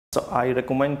So I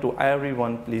recommend to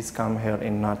everyone, please come here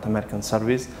in North American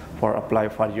service for apply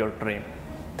for your dream.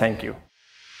 Thank you.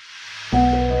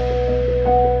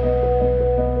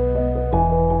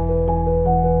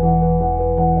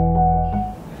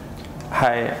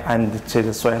 Hi, I'm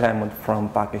Sohail Ahmed from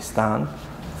Pakistan.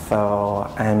 So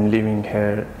I'm living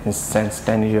here since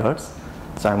 10 years.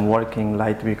 So I'm working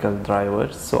light vehicle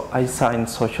driver. So I saw in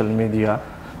social media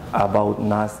about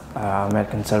NASC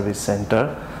American Service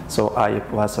Center. So I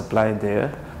was applied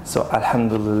there. So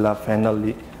Alhamdulillah,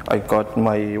 finally I got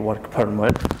my work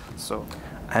permit. So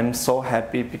I'm so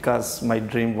happy because my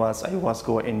dream was I was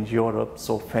going in Europe.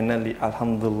 So finally,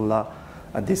 Alhamdulillah,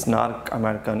 this NASC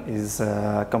American is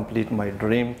complete my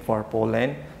dream for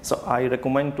Poland. So I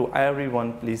recommend to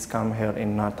everyone, please come here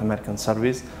in North American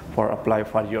service for apply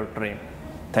for your dream.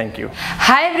 Thank you.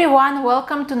 Hi everyone,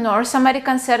 welcome to North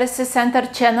American Services Center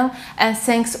channel, and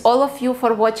thanks all of you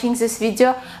for watching this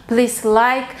video. Please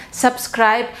like,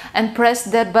 subscribe and press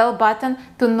the bell button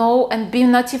to know and be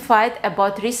notified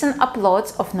about recent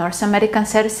uploads of North American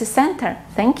Services Center.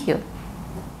 Thank you.